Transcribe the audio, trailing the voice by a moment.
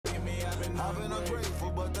I've been ungrateful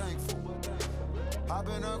but thankful. I've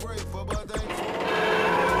been ungrateful but thankful.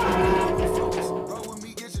 Roll with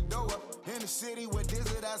me, get your dough up. In the city with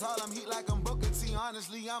Dizzy, that's all I'm heat like I'm Booker T.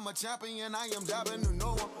 Honestly, I'm a champion, I am jobbing to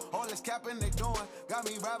no one. All this capping they doing, got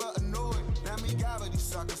me rather annoyed. Now me gather these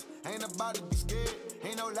suckers, ain't about to be scared.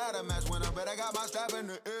 Ain't no ladder match winner, but I got my strap in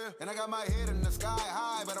the air. And I got my head in the sky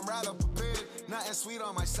high, but I'm rather prepared. Nothing sweet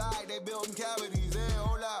on my side, they building cavities, yeah,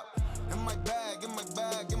 hold up. In my bag, in my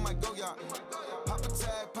bag, in my go-yard. Pop a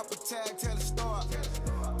tag, tell the store.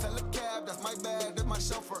 Tell the cab, that's my bag, that's my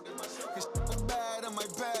chauffeur. Cause shit was bad in my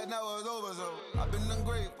bag, now it's over, so I've been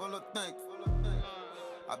ungrateful, I'm thankful.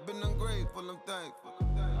 I've been ungrateful, I'm thankful.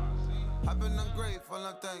 I've been ungrateful,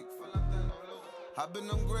 I'm thankful. I've been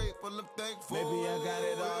ungrateful, I'm thankful. Maybe I got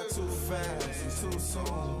it all too fast and too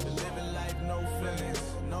soon. Been living life, no feelings,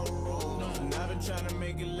 no rules. And I've been trying to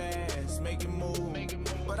make it last, make it move.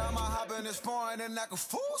 But I'ma hop in this foreign and act a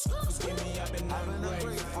fool. Forgive me, I've been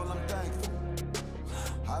ungrateful, I'm thankful.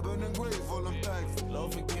 I've been ungrateful, I'm thankful.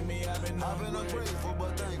 Lord, forgive me, I've been ungrateful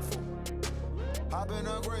but thankful. I've been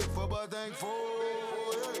ungrateful but thankful.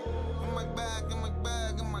 In my bag, in my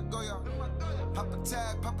bag, in my go-yard. Pop a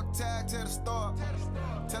tag, to the store.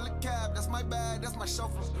 Tell the cab, that's my bag, that's my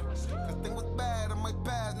chauffeur. The thing was bad on my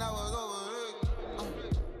past, now it's over.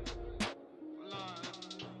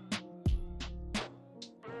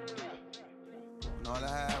 And all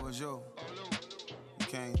I had was you. You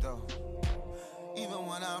can't though. Even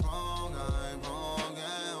when I'm wrong, I'm wrong.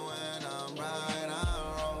 And when I'm right, I'm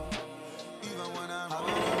wrong. Even when I'm wrong, I'm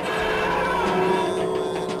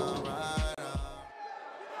right,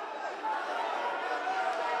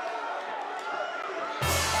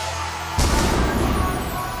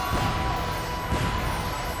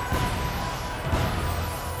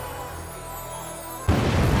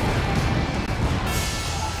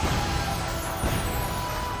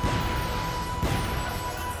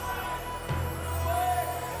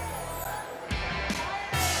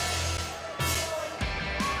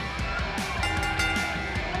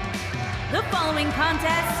 The following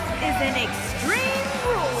contest is an Extreme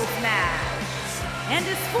Rules match and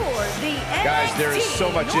is for the Guys, there is so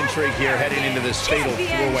much intrigue here heading into this fatal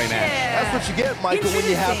four-way match. That's what you get, Michael, when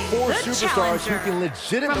you have four superstars who can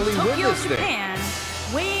legitimately win this thing. Japan,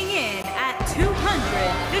 weighing in at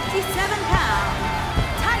 257 pounds,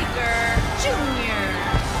 Tiger Jr.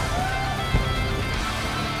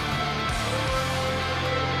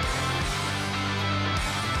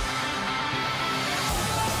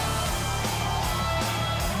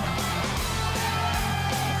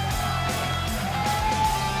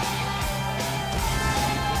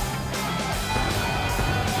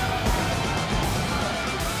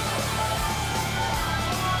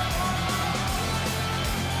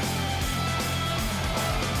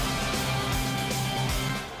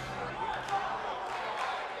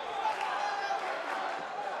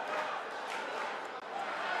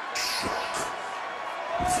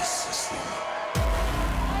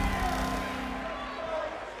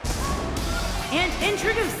 And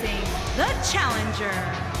introducing the challenger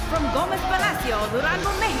from Gómez Palacio,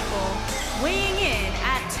 Durango, Mexico, weighing in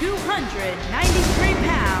at 293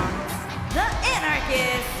 pounds, the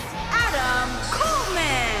anarchist, Adam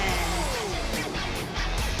Coleman.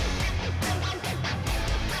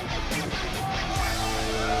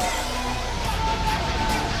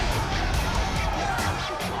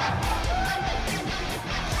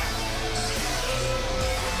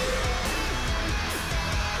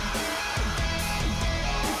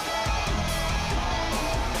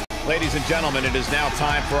 Ladies and gentlemen, it is now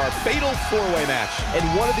time for our fatal four-way match.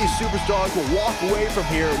 And one of these superstars will walk away from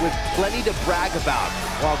here with plenty to brag about,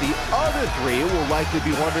 while the other three will likely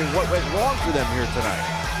be wondering what went wrong for them here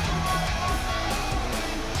tonight.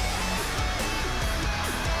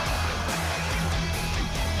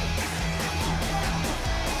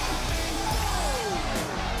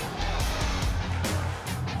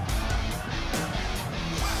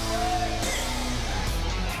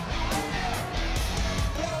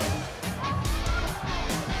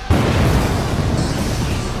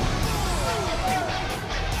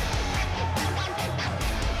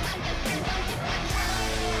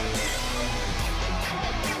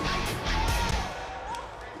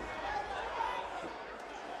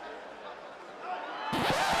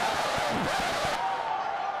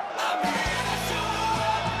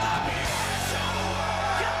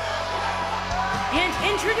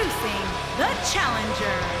 Introducing the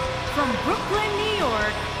challenger from Brooklyn, New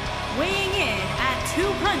York, weighing in at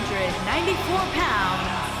 294 pounds,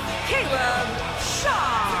 Caleb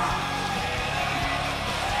Shaw.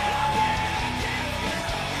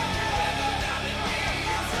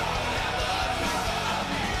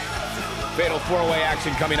 Fatal four-way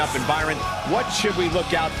action coming up. And Byron, what should we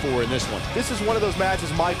look out for in this one? This is one of those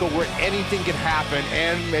matches, Michael, where anything can happen,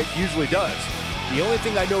 and it usually does. The only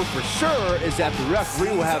thing I know for sure is that the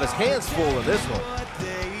referee will have his hands full in this one.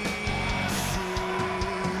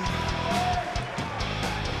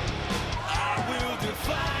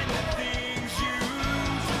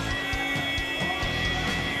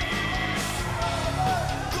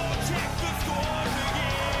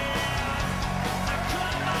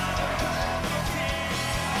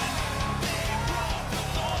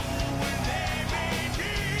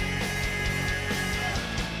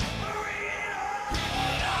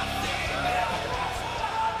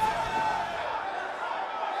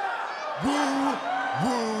 Woo,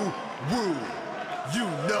 woo, woo. You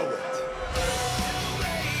know it.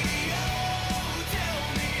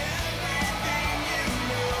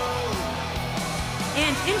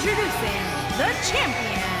 And introducing the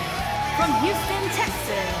champion from Houston,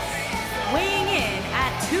 Texas, weighing in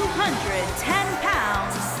at 210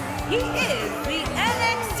 pounds, he is the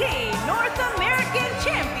NXT North American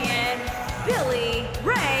Champion, Billy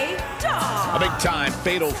Ray Dawg. A big-time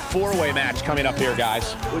fatal four-way match coming up here,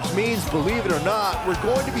 guys. Which means, believe it or not, we're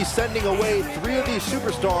going to be sending away 3 of these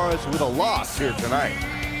superstars with a loss here tonight.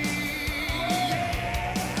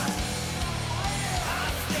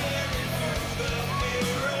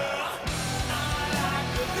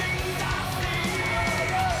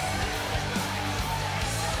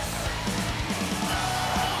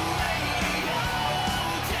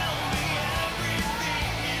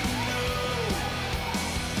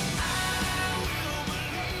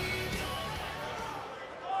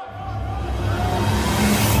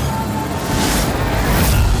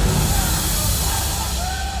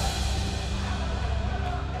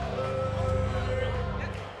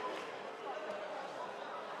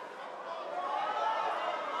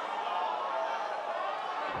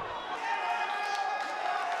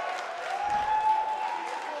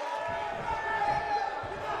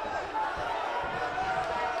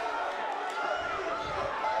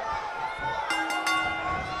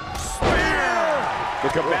 The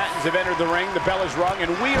combatants have entered the ring, the bell is rung, and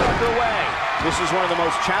we are underway. This is one of the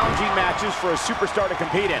most challenging matches for a superstar to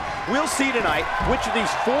compete in. We'll see tonight which of these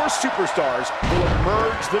 4 superstars will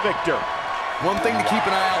emerge the victor. One thing to keep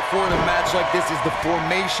an eye out for in a match like this is the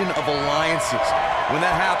formation of alliances. When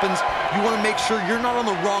that happens, you want to make sure you're not on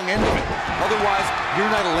the wrong end of it. Otherwise, you're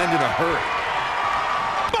not going to end in a hurry.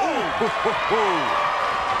 Boom!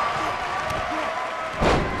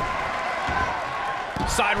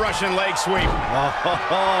 Side Russian leg sweep.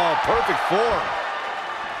 Oh, perfect form.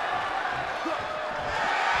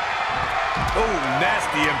 Oh,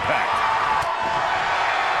 nasty impact.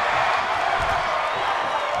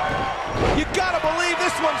 You gotta believe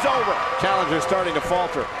this one's over. Challenger's starting to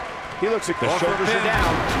falter. He looks like the shoulders are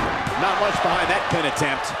down. Not much behind that pin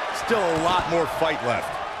attempt. Still a lot more fight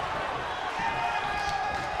left.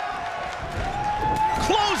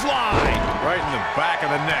 Clothesline! Right in the back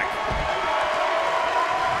of the neck.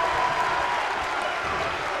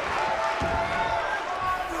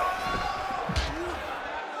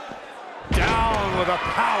 With a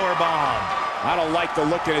power bomb. I don't like the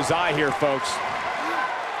look in his eye here, folks.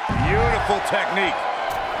 Beautiful technique.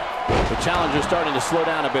 The challenger's starting to slow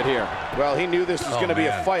down a bit here. Well, he knew this was going to be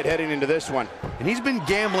a fight heading into this one. And he's been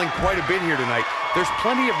gambling quite a bit here tonight. There's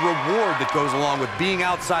plenty of reward that goes along with being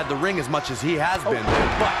outside the ring as much as he has been,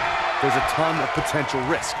 but there's a ton of potential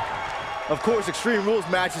risk. Of course, Extreme Rules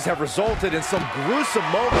matches have resulted in some gruesome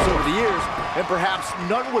moments over the years, and perhaps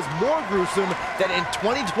none was more gruesome than in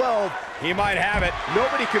 2012. He might have it.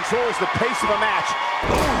 Nobody controls the pace of a match.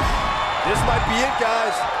 This might be it,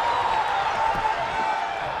 guys.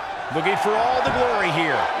 Looking for all the glory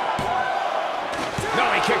here. No,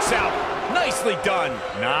 he kicks out. Nicely done.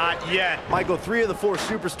 Not yet. Michael, 3 of the 4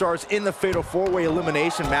 superstars in the Fatal 4-Way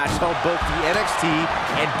Elimination match held both the NXT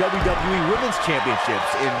and WWE Women's Championships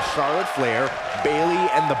in Charlotte Flair, Bayley,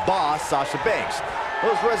 and the Boss, Sasha Banks.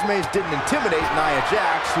 Those resumes didn't intimidate Nia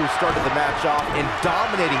Jax, who started the match off in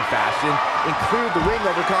dominating fashion and cleared the ring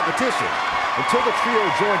of her competition, until the trio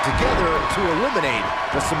joined together to eliminate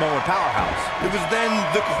the Samoan Powerhouse. It was then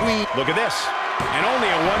the Queen. Look at this. And only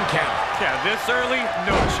a 1 count. Yeah, this early,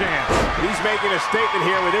 no chance. He's making a statement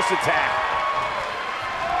here with this attack.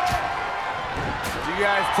 You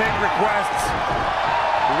guys take requests.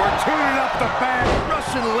 We're tuning up the band.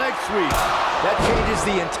 Russian leg sweep. That changes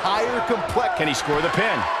the entire complexion. Can he score the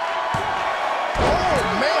pin? Oh,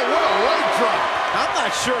 man, what a leg drop. I'm not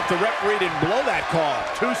sure if the referee didn't blow that call.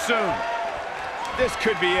 Too soon. This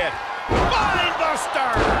could be it.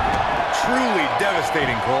 Mindbuster! Truly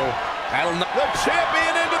devastating, Cole. The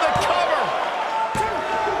champion into the cover.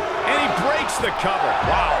 And he Makes the cover.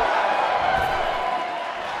 Wow.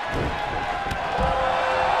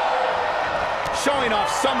 Showing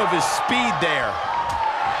off some of his speed there.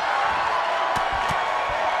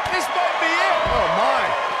 This might be it. Oh, my.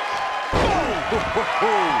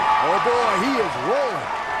 Oh, boy, he is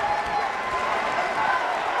rolling.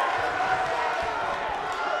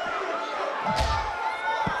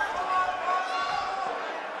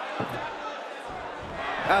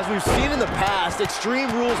 As we've seen in the past, Extreme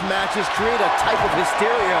Rules matches create a type of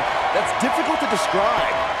hysteria that's difficult to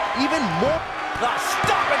describe. Even more...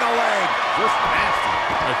 stopping the leg! Just nasty.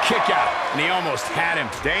 A kick out, and he almost had him.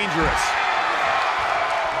 Dangerous.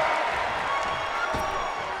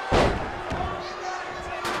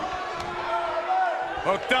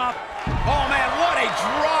 Hooked up. Oh, man, what a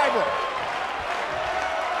driver.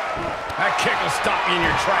 That kick will stop you in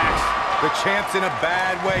your tracks. The champ's in a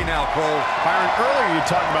bad way now, Cole. Byron, earlier you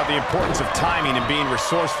talked about the importance of timing and being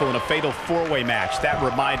resourceful in a fatal four-way match. That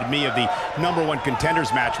reminded me of the #1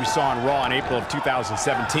 contenders match we saw on Raw in April of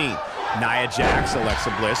 2017. Nia Jax,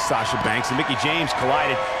 Alexa Bliss, Sasha Banks, and Mickie James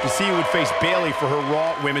collided to see who would face Bayley for her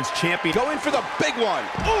Raw Women's Champion. Going for the big one.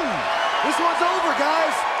 Ooh, this one's over,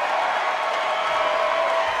 guys.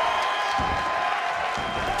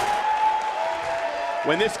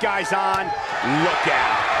 When this guy's on, look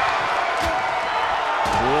out.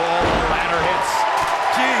 Whoa, ladder hits.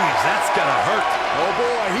 Jeez, that's gonna hurt. Oh,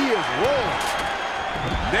 boy, he is rolling.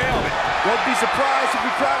 Nailed it. Don't be surprised if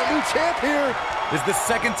we crown a new champ here. Is the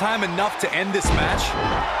second time enough to end this match?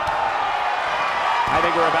 I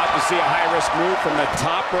think we're about to see a high-risk move from the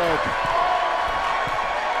top rope.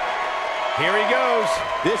 Here he goes.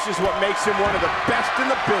 This is what makes him one of the best in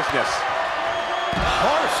the business.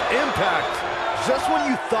 Harsh impact. Just when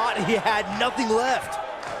you thought he had nothing left.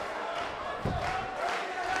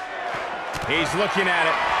 He's looking at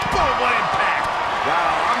it. Boom, what impact.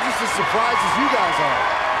 Wow, I'm just as surprised as you guys are.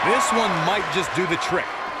 This one might just do the trick.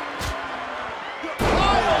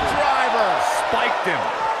 Pile driver. Spiked him.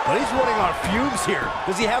 But he's running on fumes here.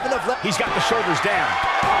 Does he have enough left? He's got the shoulders down.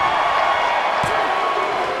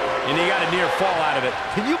 And he got a near fall out of it.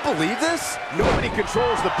 Can you believe this? Nobody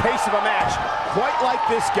controls the pace of a match quite like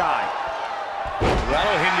this guy.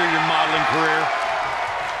 That'll hinder your modeling career.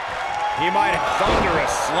 He might have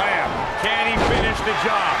thunderous slam. Can he finish the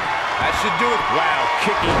job? That should do it. Wow,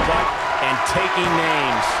 kicking butt and taking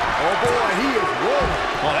names. Oh, boy, he is rolling.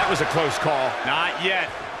 Well, that was a close call. Not yet.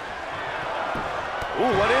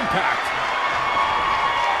 Ooh, what impact.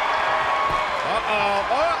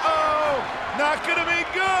 Not gonna be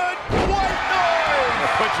good. What noise?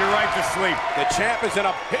 It'll put you right to sleep. The champ is in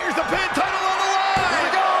a... Here's the pin title on the line. Here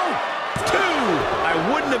we go. 2. I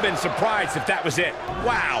wouldn't have been surprised if that was it.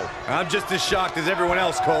 Wow. I'm just as shocked as everyone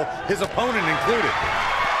else, Cole, his opponent included.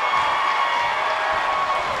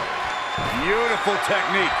 Beautiful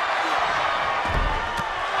technique.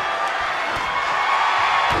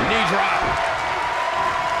 Knee drop.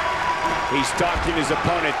 He's stalking his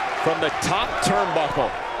opponent from the top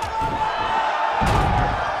turnbuckle.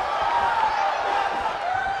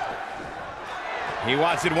 He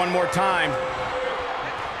wants it one more time.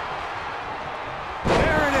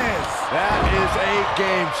 There it is. That is a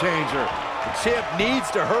game changer. The champ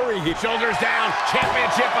needs to hurry. Shoulders down.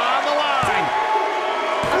 Championship on the line.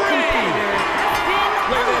 3. Has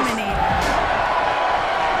been eliminated.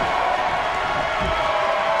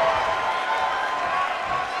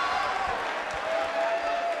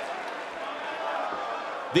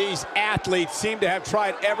 These athletes seem to have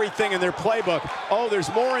tried everything in their playbook. Oh, there's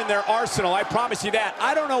more in their arsenal, I promise you that.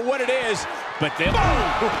 I don't know what it is, but they...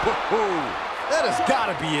 That has got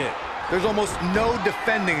to be it. There's almost no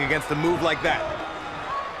defending against a move like that.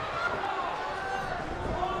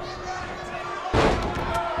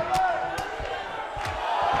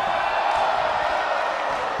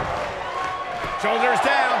 Shoulders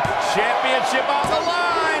down, championship on the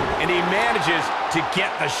line, and he manages to get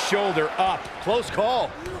the shoulder up. Close call.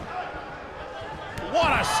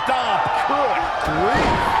 What a stomp. Good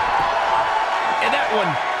grief. And that one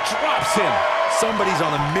drops him. Somebody's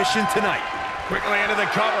on a mission tonight. Quickly into the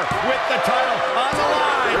cover with the title on the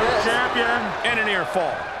line. Yes. Champion. And an ear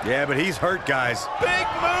fall. Yeah, but he's hurt, guys. Big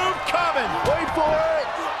move coming. Wait for it.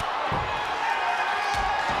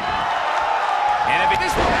 And if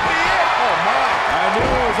this might be it. Oh, my. I knew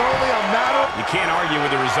it was only a matter. You can't argue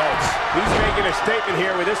with the results. He's making a statement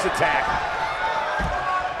here with this attack.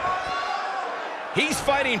 He's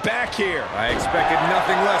fighting back here. I expected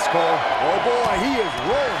nothing less, Cole. Oh, boy, he is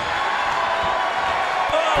rolling.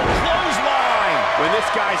 Oh, clothesline. When this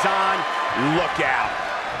guy's on, look out.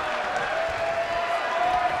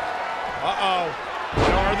 Uh-oh.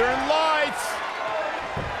 Northern Lights.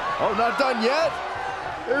 Oh, not done yet.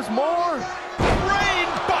 There's more. Brain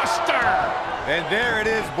buster! And there it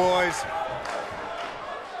is, boys.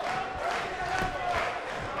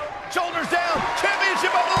 Shoulders down.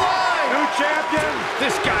 Championship on the line. New champion.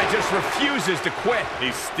 This guy just refuses to quit.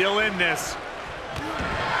 He's still in this.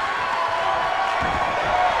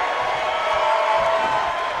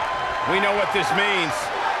 We know what this means.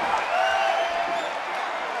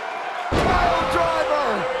 Pile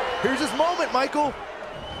driver. Here's his moment, Michael.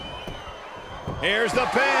 Here's the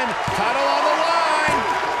pin. Title on the line.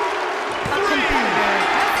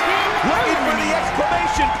 Looking for the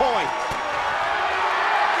exclamation point.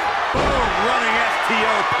 Boom, running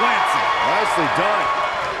STO plants it. Nicely done.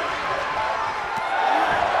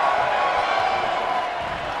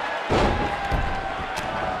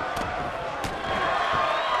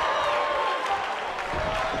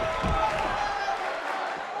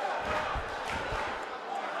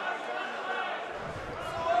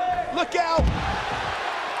 Look out!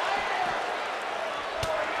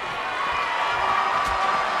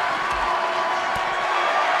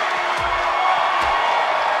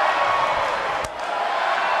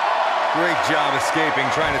 Great job escaping,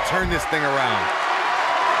 trying to turn this thing around.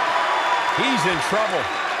 He's in trouble.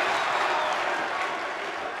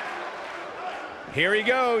 Here he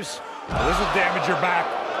goes. Oh, this will damage your back.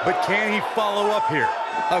 But can he follow up here?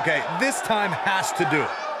 Okay, this time has to do it.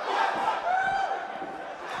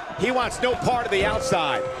 He wants no part of the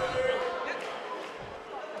outside.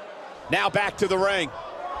 Now back to the ring.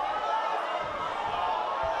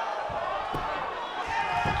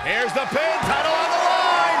 Here's the pin, title on the line.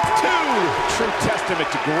 2. True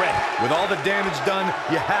testament to grit. With all the damage done,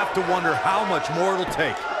 you have to wonder how much more it'll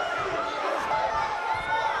take.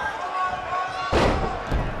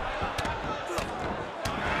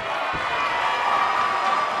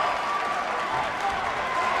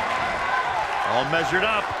 All measured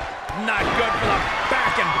up. Not good for the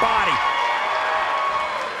back and body.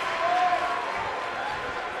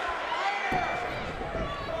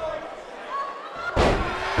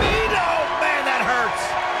 Man, that hurts.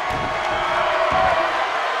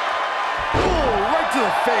 Ooh, right to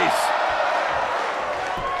the face.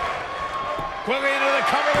 Quickly into the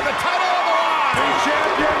cover with the title on the line. New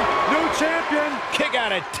champion. New champion. Kick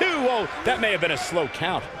out at 2. Oh, that may have been a slow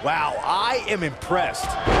count. Wow, I am impressed.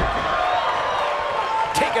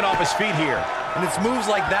 Taken off his feet here. And it's moves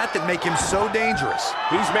like that that make him so dangerous.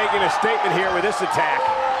 He's making a statement here with this attack.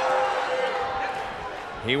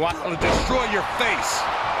 He wants It'll destroy your face.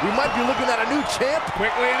 We might be looking at a new champ.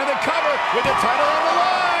 quickly into the cover with the title on the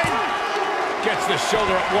line. Gets the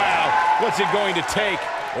shoulder up. Wow, what's it going to take?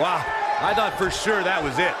 Wow, I thought for sure that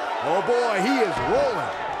was it. Oh boy, he is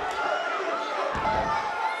rolling.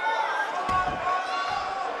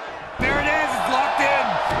 There it is. It's locked in.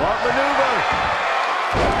 Smart maneuver.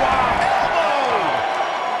 Wow, elbow!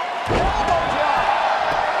 Elbow drop!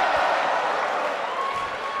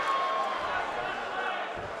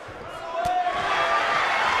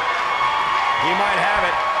 He might have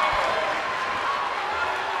it.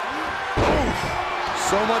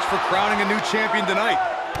 So much for crowning a new champion tonight.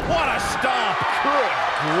 What a stomp! Good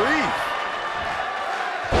grief.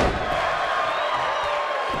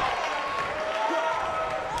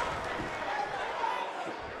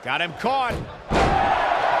 Got him caught.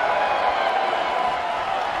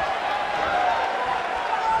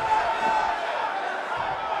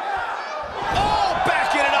 Oh,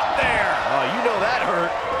 backing it up there. Oh, you know that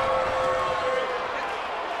hurt.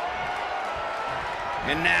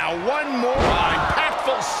 And now one more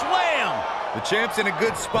impactful slam. The champ's in a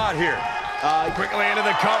good spot here. Quickly into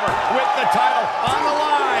the cover with the title on the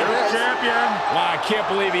line. Champion. Wow, I can't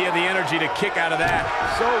believe he had the energy to kick out of that.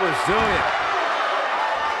 So resilient.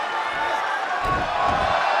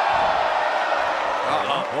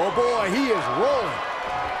 Oh boy, he is rolling.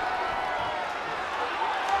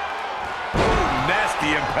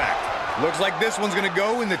 Nasty impact. Looks like this one's gonna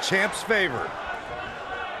go in the champ's favor.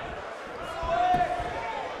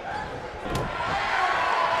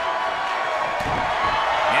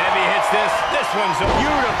 And if he hits this one's a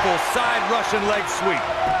Beautiful side Russian leg sweep.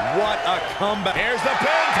 What a comeback. Here's the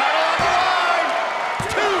pin, title on the line.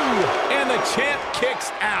 2, and the champ kicks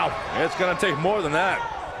out. It's gonna take more than that.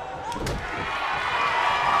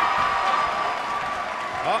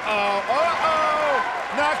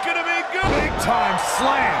 Not gonna be good. Big time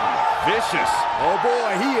slam. Vicious. Oh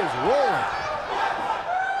boy, he is rolling.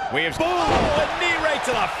 We have boom, a knee right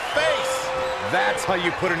to the face. That's how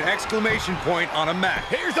you put an exclamation point on a match.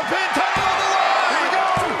 Here's the pin, title on the line. Here we go.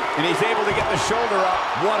 And he's able to get the shoulder up.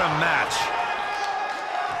 What a match.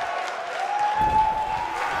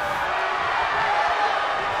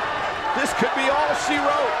 This could be all she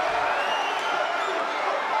wrote.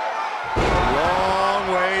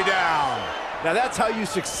 Now that's how you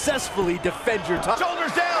successfully defend your title.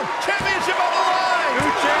 Shoulders down, championship on the line!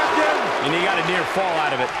 New champion! And he got a near fall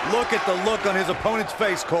out of it. Look at the look on his opponent's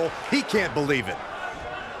face, Cole. He can't believe it.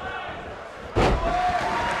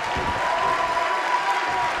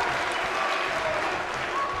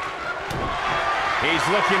 He's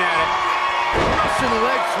looking at it. Russian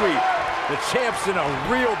leg sweep. The champ's in a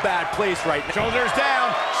real bad place right now. Shoulders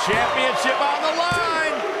down. Championship on the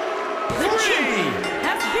line. The champion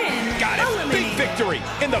has been Got it. Big eliminated. victory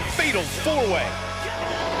in the fatal four-way.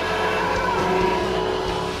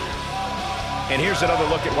 And here's another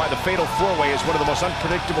look at why the fatal four-way is one of the most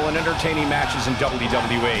unpredictable and entertaining matches in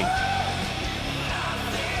WWE.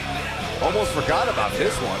 Almost forgot about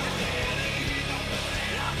this one.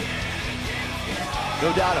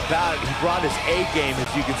 No doubt about it, he brought his A game, as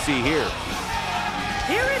you can see here.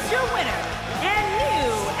 Here is your winner and new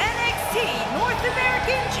NXT North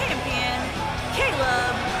American Champion,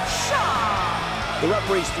 Cww-House. The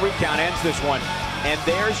referee's 3 count ends this one. And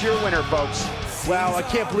there's your winner, folks. Wow, I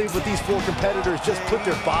can't believe what these 4 competitors just put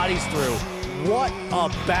their bodies through. What a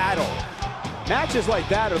battle. Matches like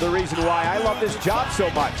that are the reason why I love this job so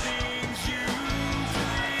much.